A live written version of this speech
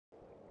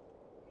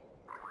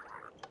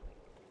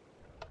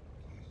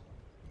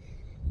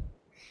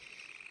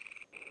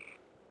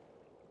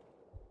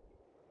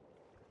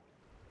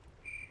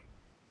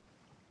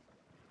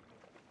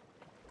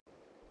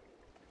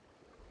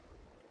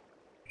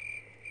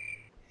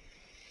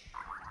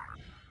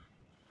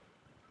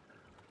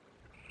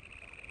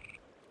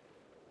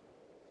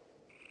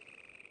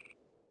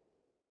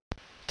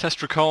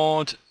Test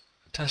record.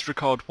 Test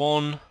record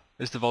 1.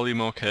 Is the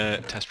volume okay?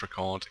 Test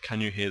record.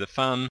 Can you hear the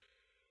fan?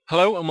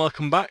 Hello and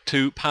welcome back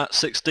to part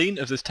 16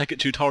 of this Tekkit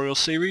tutorial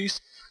series.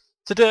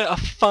 Today I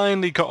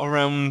finally got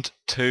around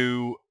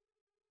to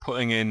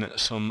putting in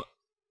some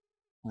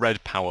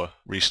red power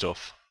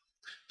restuff.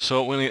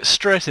 So we're going to get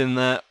straight in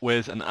there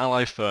with an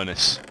alloy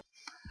furnace.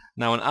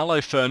 Now an alloy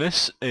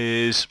furnace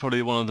is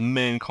probably one of the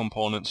main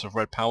components of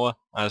red power,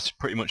 as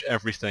pretty much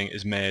everything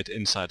is made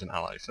inside an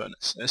alloy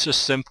furnace. It's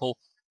just simple,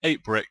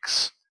 8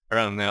 bricks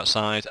around the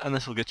outside, and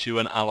this will get you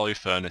an alloy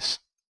furnace.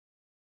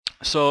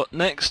 So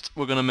next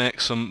we're going to make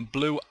some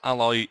blue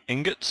alloy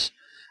ingots,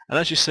 and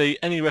as you see,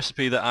 any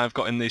recipe that I've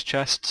got in these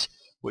chests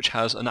which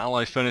has an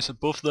alloy furnace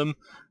above them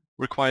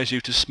requires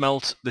you to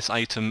smelt this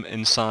item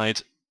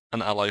inside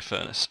an alloy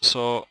furnace.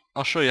 So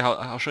I'll show you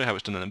how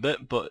it's done in a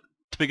bit, but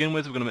to begin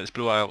with we're going to make this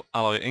blue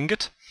alloy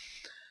ingot,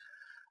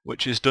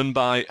 which is done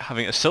by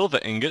having a silver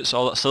ingot, so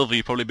all that silver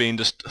you've probably been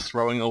just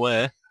throwing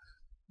away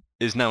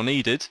is now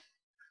needed.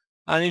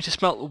 And you need to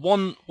smelt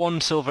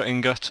one silver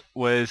ingot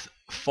with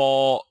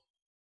 4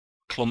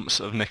 clumps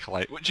of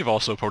nickelite, which you've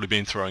also probably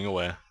been throwing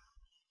away.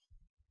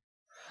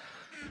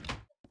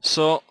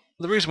 So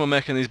the reason we're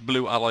making these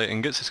blue alloy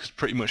ingots is because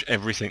pretty much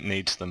everything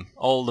needs them.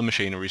 All the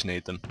machineries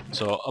need them.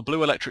 So a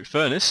Blulectric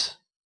furnace,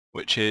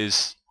 which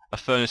is a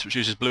furnace which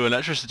uses blue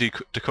electricity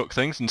to cook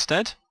things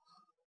instead,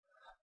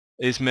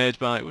 is made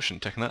by, we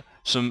shouldn't have taken that,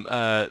 some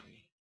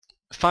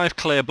 5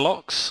 clay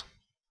blocks.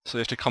 So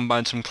you have to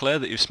combine some clay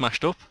that you've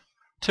smashed up,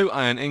 2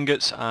 iron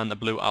ingots and a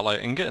blue alloy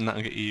ingot, and that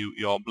will get you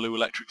your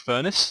Blulectric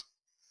furnace.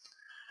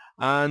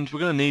 And we're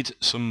going to need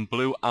some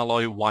blue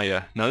alloy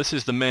wire. Now this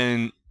is the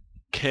main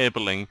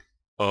cabling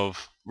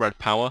of red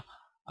power,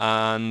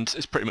 and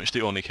it's pretty much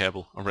the only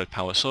cable of red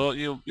power. So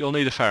you'll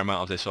need a fair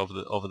amount of this over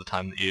the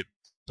time that you're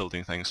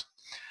building things.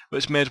 But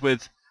it's made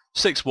with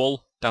 6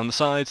 wool down the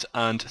sides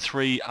and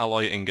 3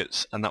 alloy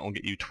ingots, and that will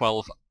get you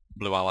 12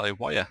 blue alloy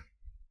wire.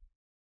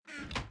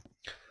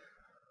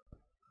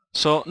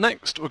 So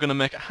next we're going to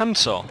make a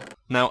handsaw.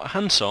 Now a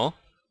handsaw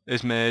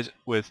is made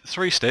with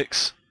 3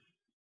 sticks,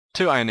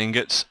 2 iron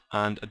ingots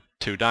and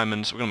 2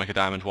 diamonds. We're going to make a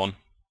diamond one.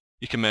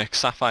 You can make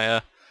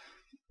sapphire,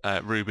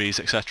 rubies,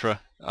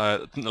 etc. I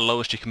think the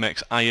lowest you can make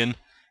is iron,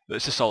 but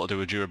it's just all to do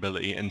with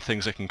durability and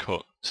things they can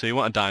cut. So you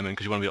want a diamond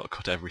because you want to be able to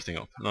cut everything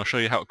up, and I'll show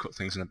you how to cut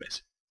things in a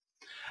bit.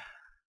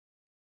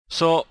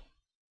 So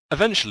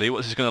eventually what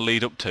this is going to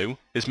lead up to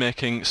is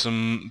making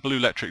some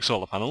Blulectric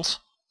solar panels.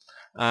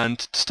 And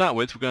to start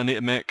with, we're going to need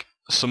to make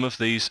some of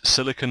these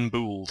silicon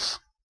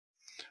bowls,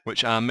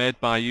 which are made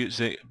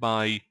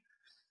by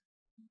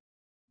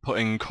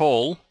putting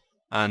coal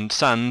and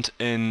sand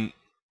in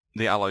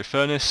the alloy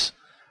furnace,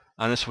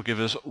 and this will give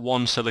us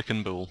 1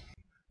 silicon bowl.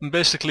 And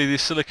basically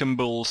these silicon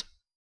bowls,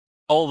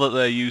 all that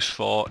they're used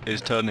for is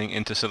turning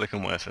into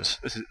silicon wafers.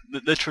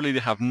 Literally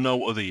they have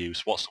no other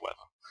use whatsoever.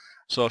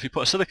 So if you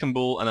put a silicon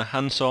bowl and a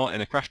handsaw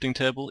in a crafting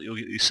table, you'll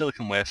get these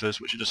silicon wafers,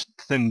 which are just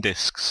thin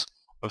discs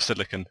of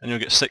silicon, and you'll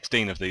get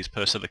 16 of these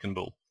per silicon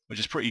bowl, which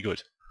is pretty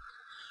good.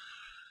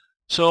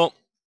 So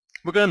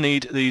we're going to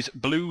need these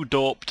blue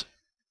doped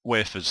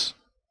wafers,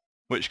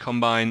 which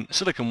combine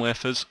silicon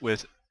wafers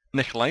with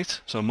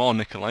nickelite, so more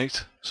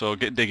nickelite, so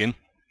get digging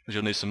because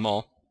you'll need some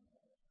more,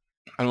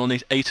 and we'll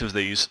need 8 of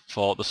these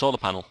for the solar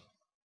panel.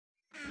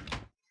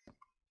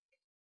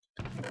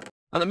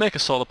 And to make a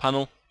solar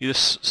panel, you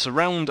just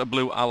surround a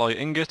blue alloy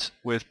ingot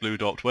with blue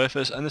doped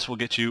wafers, and this will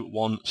get you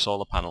 1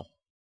 solar panel.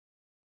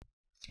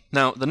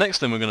 Now the next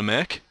thing we're going to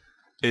make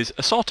is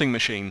a sorting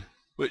machine,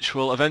 which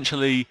will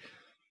eventually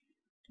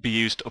be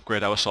used to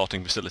upgrade our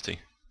sorting facility.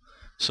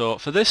 So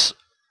for this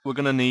we're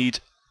going to need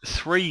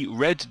 3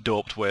 red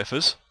doped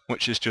wafers,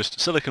 which is just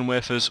silicon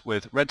wafers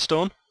with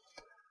redstone,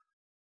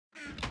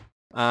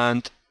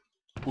 and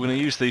we're going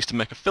to use these to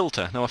make a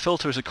filter. Now a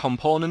filter is a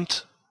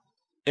component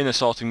in a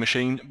sorting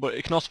machine, but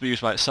it can also be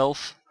used by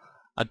itself.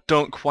 I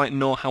don't quite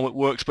know how it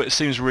works, but it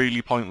seems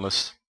really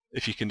pointless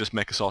if you can just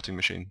make a sorting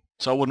machine.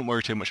 So I wouldn't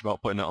worry too much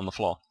about putting it on the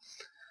floor.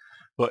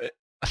 But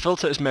a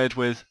filter is made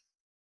with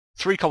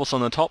 3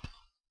 cobblestone on the top,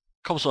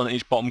 cobblestone at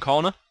each bottom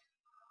corner,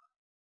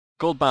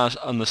 gold bars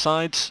on the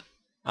sides,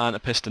 and a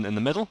piston in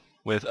the middle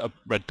with a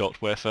red dot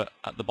wafer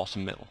at the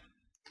bottom middle.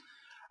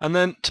 And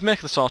then to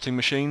make the sorting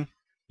machine,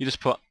 you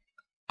just put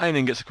iron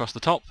ingots across the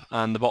top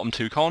and the bottom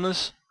 2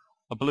 corners,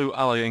 a blue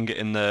alloy ingot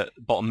in the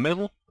bottom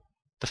middle,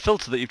 the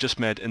filter that you've just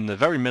made in the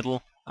very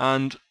middle,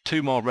 and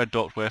 2 more red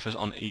dot wafers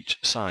on each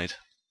side.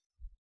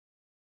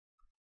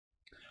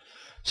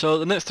 So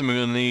the next thing we're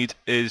going to need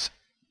is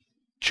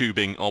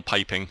tubing or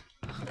piping,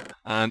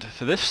 and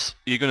for this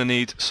you're going to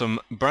need some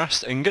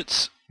brass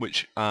ingots,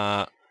 which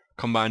are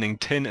combining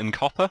tin and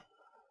copper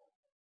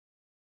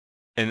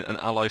in an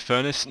alloy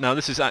furnace. Now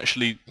this is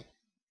actually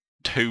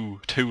two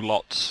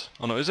lots.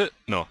 Oh no, is it?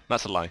 No,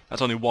 that's a lie.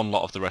 That's only 1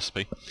 lot of the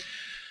recipe.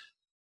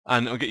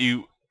 And it'll get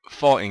you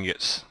 4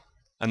 ingots.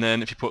 And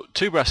then if you put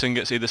 2 brass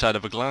ingots either side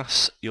of a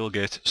glass, you'll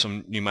get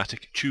some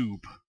pneumatic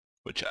tube,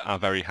 which are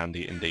very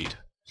handy indeed.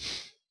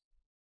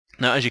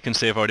 Now as you can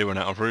see, I've already run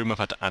out of room. I've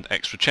had to add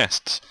extra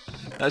chests.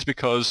 That's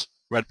because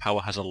red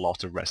power has a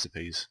lot of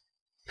recipes.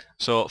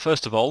 So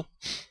first of all,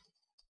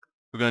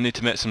 we're going to need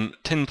to make some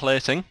tin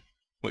plating,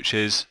 which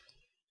is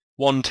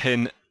 1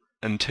 tin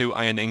and 2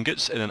 iron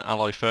ingots in an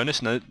alloy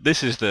furnace. Now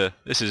this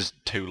is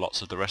 2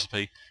 lots of the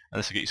recipe, and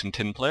this will get you some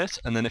tin plate,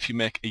 and then if you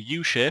make a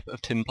U shape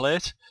of tin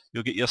plate,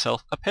 you'll get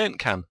yourself a paint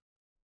can.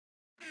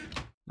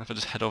 If I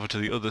just head over to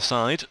the other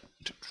side,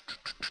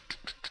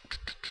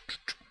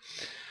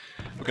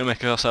 we're going to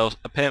make ourselves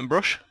a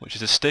paintbrush, which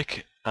is a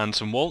stick and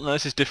some wool. Now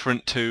this is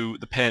different to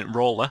the paint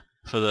roller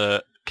for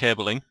the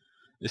cabling.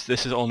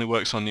 This only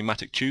works on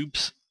pneumatic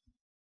tubes,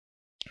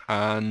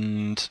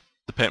 and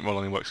the paint roller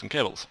only works on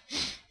cables.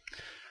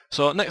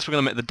 So next we're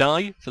going to make the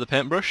dye for the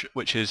paintbrush,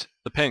 which is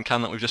the paint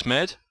can that we've just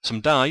made, some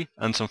dye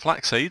and some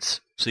flax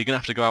seeds. So you're going to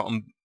have to go out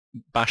and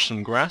bash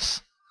some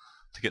grass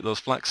to get those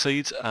flax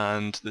seeds,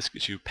 and this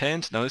gets you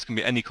paint. Now this can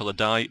be any colour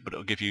dye, but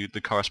it'll give you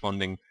the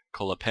corresponding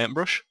colour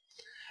paintbrush.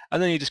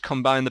 And then you just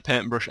combine the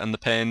paintbrush and the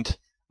paint,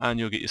 and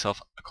you'll get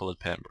yourself a coloured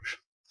paintbrush.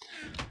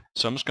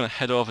 So I'm just going to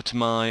head over to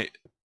my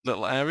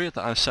little area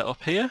that I've set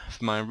up here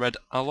for my red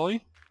alloy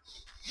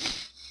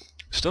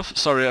stuff.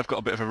 Sorry, I've got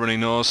a bit of a runny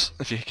nose.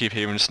 If you keep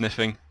hearing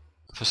sniffing,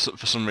 for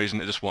some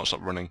reason it just won't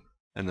stop running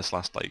in this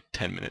last like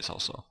 10 minutes or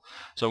so.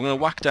 So I'm going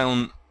to whack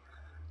down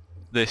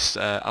this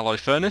alloy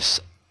furnace.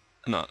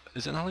 No,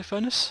 is it an alloy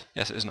furnace?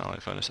 Yes, it is an alloy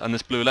furnace. And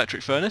this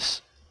Blulectric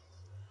Furnace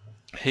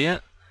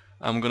here.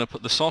 I'm going to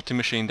put the sorting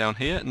machine down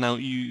here. Now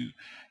you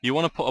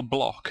want to put a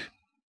block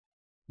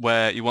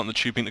where you want the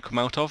tubing to come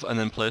out of, and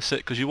then place it,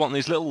 because you want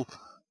these little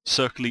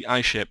circly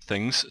eye-shaped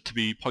things to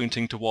be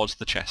pointing towards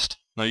the chest.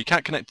 Now you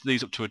can't connect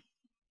these up to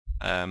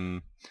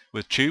a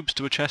with tubes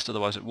to a chest,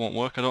 otherwise it won't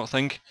work, I don't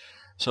think.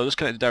 So just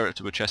connect it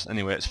directly to a chest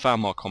anyway. It's far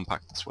more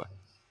compact this way.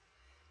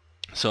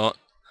 So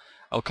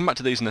I'll come back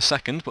to these in a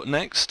second, but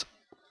next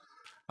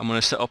I'm going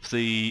to set up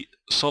the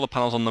solar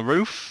panels on the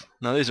roof.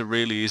 Now these are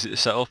really easy to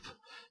set up.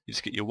 You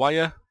just get your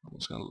wire. I'm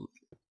just going to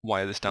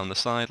wire this down the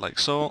side like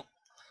so,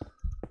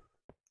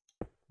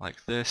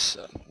 like this.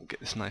 Get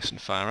this nice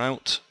and far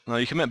out. Now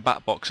you can make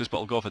bat boxes, but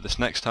I'll go over this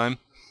next time.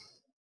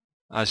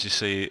 As you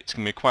see, it's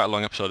going to be quite a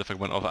long episode if I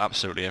went over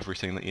absolutely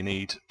everything that you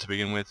need to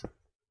begin with.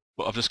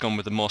 But I've just gone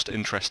with the most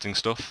interesting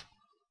stuff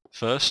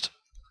first.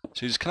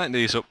 So you just connect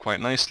these up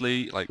quite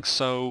nicely, like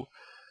so.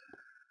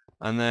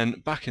 And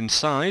then back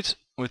inside,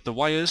 with the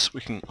wires,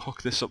 we can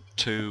hook this up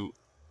to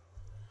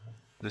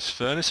this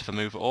furnace if I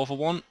move it over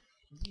one,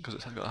 because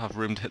it's got to have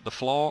room to hit the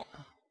floor.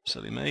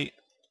 Silly me.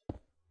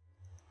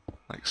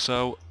 Like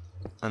so.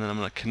 And then I'm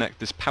going to connect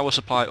this power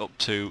supply up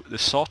to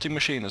this sorting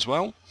machine as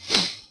well.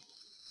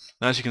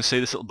 Now as you can see,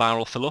 this little bar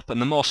will fill up,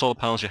 and the more solar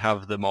panels you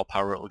have, the more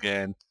power it will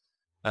gain.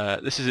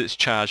 This is its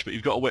charge, but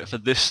you've got to wait for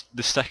this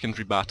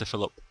secondary bar to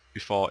fill up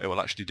before it will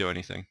actually do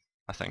anything,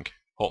 I think.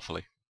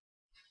 Hopefully.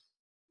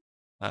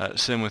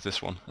 Same with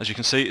this one. As you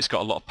can see, it's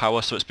got a lot of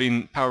power, so it's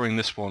been powering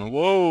this one.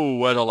 Whoa!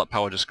 Where'd all that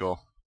power just go?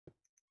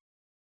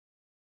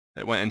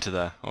 It went into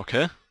there.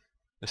 Okay.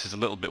 This is a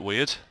little bit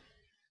weird.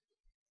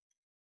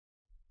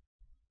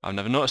 I've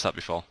never noticed that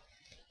before.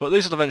 But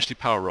these will eventually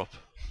power up.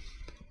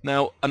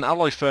 Now, an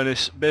alloy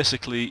furnace,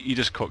 basically, you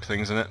just cook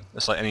things in it.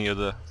 It's like any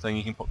other thing.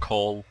 You can put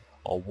coal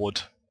or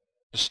wood.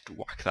 Just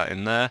whack that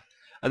in there.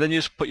 And then you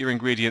just put your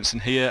ingredients in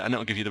here, and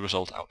it'll give you the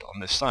result out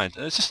on this side.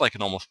 And it's just like a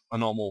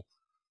normal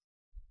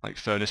like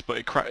furnace, but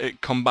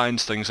it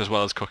combines things as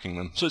well as cooking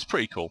them. So it's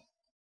pretty cool.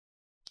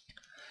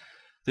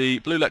 The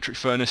Blulectric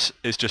Furnace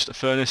is just a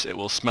furnace. It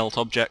will smelt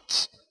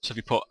objects. So if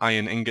you put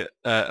an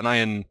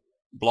iron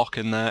block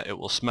in there, it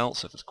will smelt.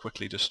 So if it's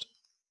quickly just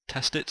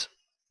test it.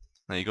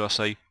 There you go,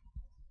 see.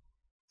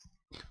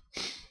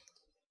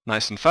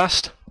 Nice and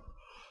fast.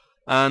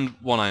 And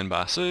 1 iron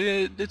bar. So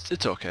yeah,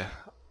 it's okay.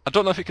 I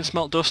don't know if it can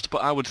smelt dust,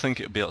 but I would think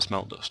it would be able to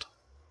smelt dust.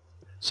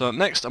 So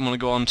next I'm going to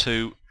go on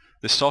to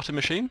this sorting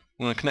machine.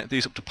 I'm going to connect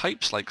these up to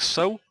pipes like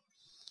so.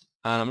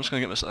 And I'm just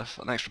going to get myself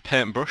an extra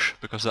paintbrush,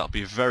 because that'll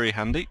be very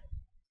handy.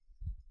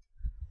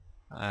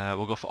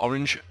 We'll go for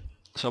orange.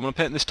 So I'm going to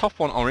paint this top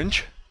one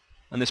orange,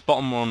 and this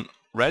bottom one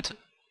red.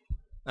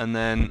 And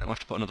then I'll have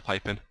to put another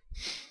pipe in.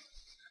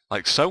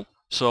 Like so.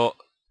 So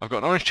I've got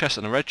an orange chest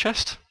and a red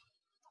chest.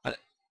 And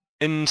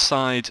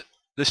inside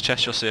this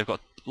chest you'll see I've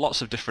got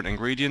lots of different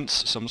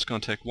ingredients. So I'm just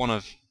going to take one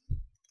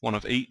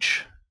of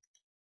each,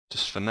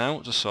 just for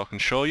now, just so I can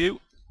show you.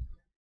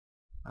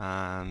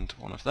 And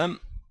one of them.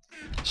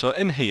 So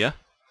in here,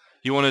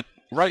 you want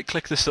to right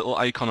click this little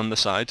icon on the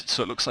side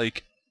so it looks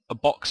like a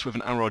box with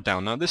an arrow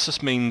down. Now this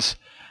just means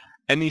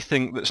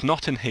anything that's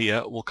not in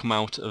here will come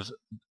out of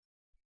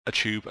a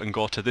tube and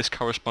go to this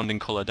corresponding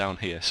colour down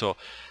here. So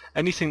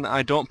anything that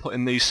I don't put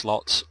in these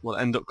slots will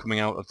end up coming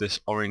out of this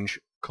orange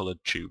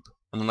coloured tube.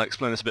 And I'll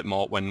explain this a bit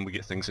more when we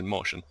get things in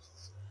motion.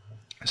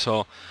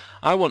 So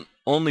I want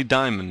only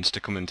diamonds to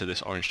come into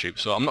this orange tube.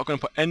 So I'm not going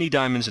to put any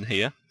diamonds in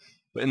here,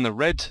 but in the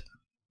red,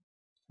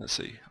 let's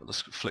see, I'll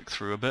just flick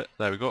through a bit.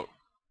 There we go.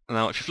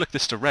 Now if you flick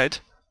this to red,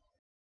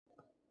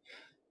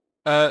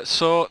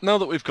 so now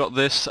that we've got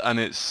this and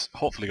it's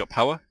hopefully got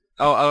power,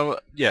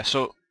 yeah,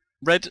 so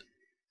red,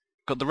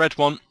 got the red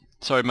one,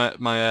 Sorry,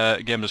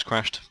 my game just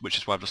crashed, which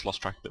is why I've just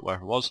lost track of it where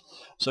I was.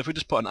 So if we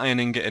just put an iron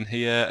ingot in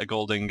here, a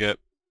gold ingot,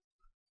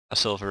 a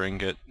silver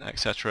ingot,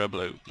 etc.,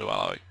 blue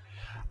alloy,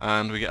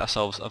 and we get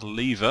ourselves a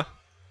lever.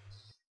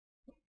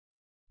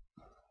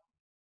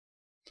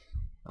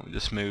 And we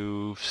just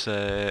move,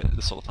 say,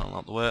 the solar panel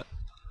out the way.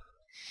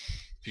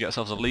 If you get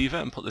ourselves a lever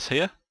and put this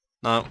here.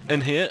 Now,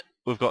 in here,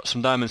 we've got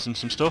some diamonds and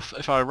some stuff.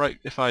 If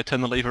I turn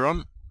the lever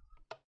on,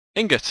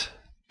 ingot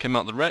came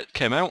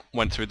out,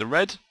 went through the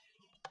red,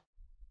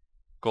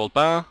 gold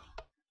bar,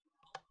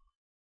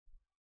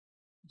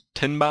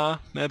 tin bar,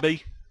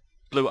 maybe,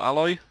 blue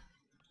alloy,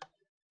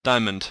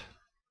 diamond,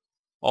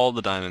 all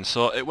the diamonds.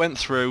 So it went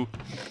through,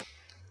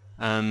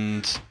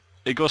 and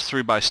it goes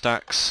through by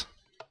stacks.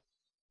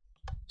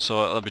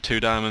 So there'll be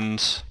 2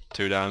 diamonds,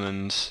 2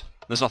 diamonds,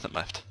 there's nothing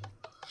left.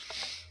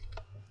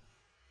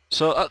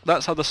 So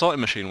that's how the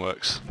sorting machine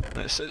works.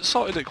 It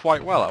sorted it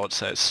quite well, I would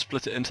say. It's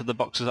split it into the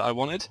boxes that I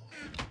wanted.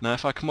 Now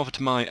if I come over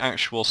to my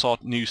actual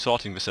new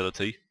sorting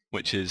facility,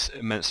 which is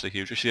immensely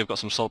huge, you see I've got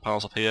some solar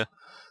panels up here,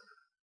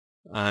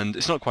 and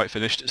it's not quite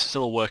finished, it's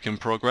still a work in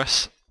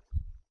progress.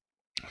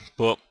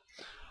 But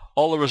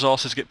all the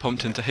resources get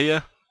pumped into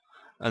here,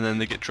 and then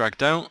they get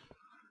dragged out.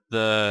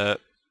 The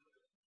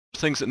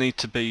things that need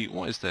to be...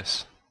 what is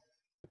this?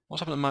 What's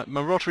happened to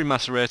my rotary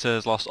macerator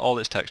has lost all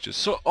its textures.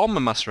 So all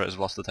my macerators have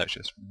lost the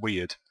textures.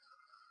 Weird.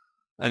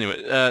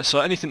 Anyway, so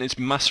anything that's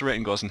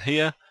macerating goes in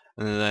here,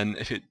 and then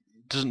if it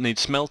doesn't need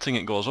smelting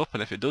it goes up,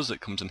 and if it does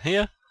it comes in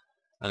here,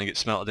 and it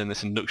gets smelted in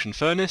this induction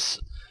furnace.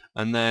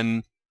 And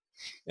then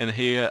in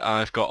here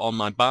I've got all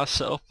my bars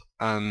set up,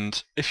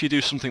 and if you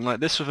do something like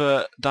this with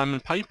a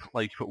diamond pipe,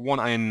 like you put 1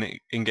 iron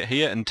ingot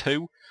here and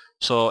 2,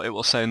 so it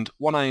will send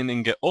 1 iron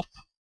ingot up,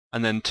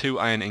 and then 2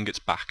 iron ingots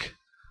back.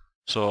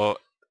 So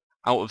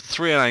out of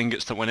 3 iron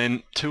ingots that went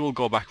in, 2 will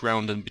go back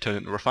round and be turned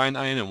into refined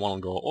iron, and 1 will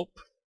go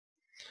up.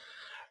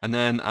 And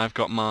then I've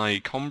got my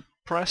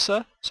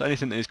compressor, so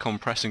anything that is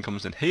compressing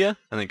comes in here,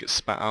 and then gets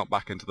spat out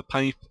back into the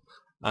pipe,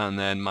 and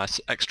then my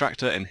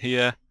extractor in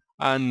here,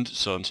 and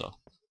so and so.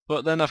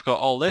 But then I've got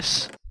all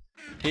this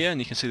here, and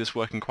you can see this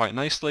working quite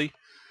nicely.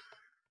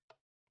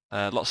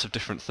 Lots of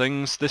different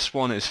things. This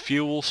one is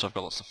fuel, so I've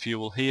got lots of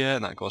fuel here,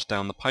 and that goes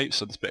down the pipe,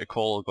 so this bit of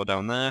coal will go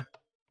down there.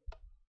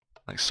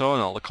 Like so,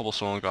 and all the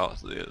cobblestone will go out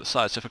to the other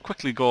side. So if I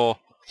quickly go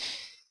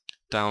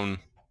down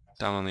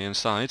on the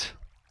inside,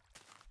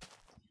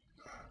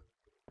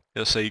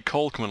 you'll see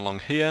coal coming along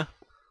here.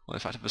 Well, in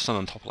fact, if I stand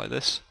on top like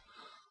this,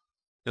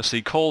 you'll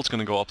see coal's going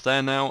to go up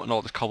there now, and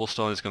all this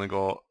cobblestone is going to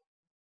go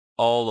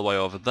all the way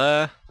over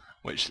there,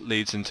 which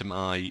leads into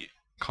my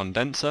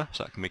condenser,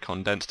 so that can be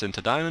condensed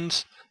into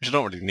diamonds, which I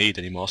don't really need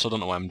anymore, so I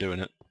don't know why I'm doing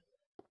it.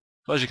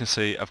 But as you can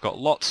see, I've got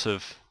lots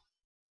of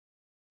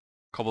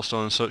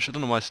cobblestone and such. I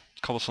don't know why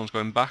cobblestone's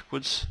going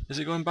backwards. Is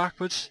it going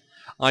backwards?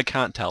 I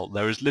can't tell.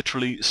 There is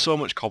literally so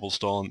much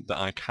cobblestone that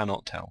I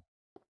cannot tell.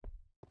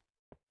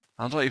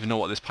 I don't even know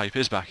what this pipe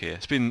is back here.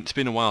 It's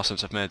been a while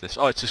since I've made this.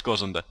 Oh, it just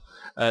goes under.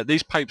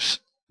 These pipes,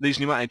 these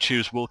pneumatic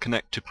tubes will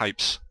connect to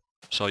pipes,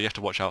 so you have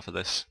to watch out for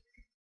this.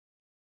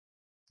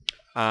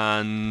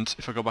 And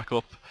if I go back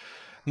up,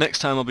 next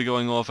time I'll be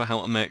going over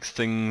how to make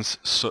things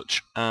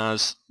such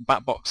as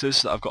bat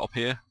boxes that I've got up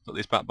here. I've got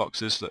these bat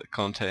boxes that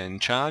contain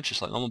charge,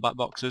 just like normal bat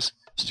boxes.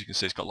 So as you can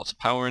see, it's got lots of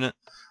power in it.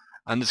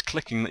 And this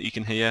clicking that you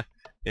can hear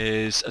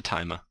is a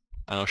timer.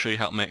 And I'll show you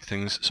how to make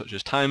things such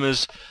as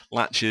timers,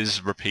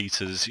 latches,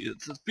 repeaters, you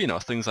know,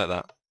 things like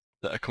that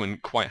that are coming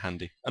quite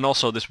handy. And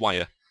also this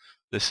wire,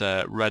 this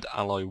red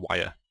alloy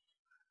wire,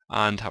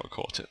 and how to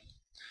coat it.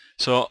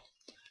 So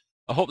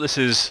I hope this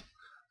is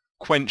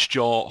quenched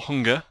your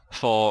hunger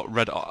for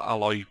red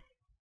alloy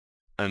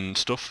and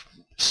stuff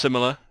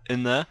similar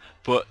in there,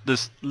 but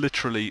there's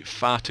literally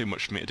far too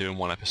much for me to do in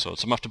one episode,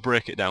 so I'm going to have to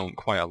break it down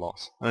quite a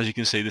lot. And as you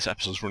can see, this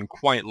episode's run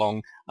quite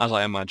long, as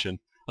I imagine.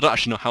 I don't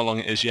actually know how long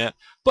it is yet,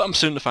 but I'm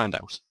soon to find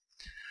out.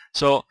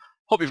 So,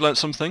 hope you've learnt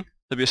something.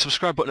 There'll be a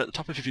subscribe button at the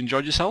top if you've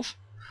enjoyed yourself.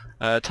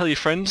 Tell your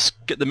friends,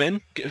 get them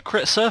in,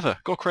 create a server,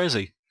 go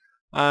crazy.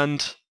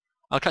 And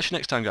I'll catch you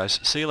next time, guys.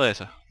 See you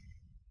later.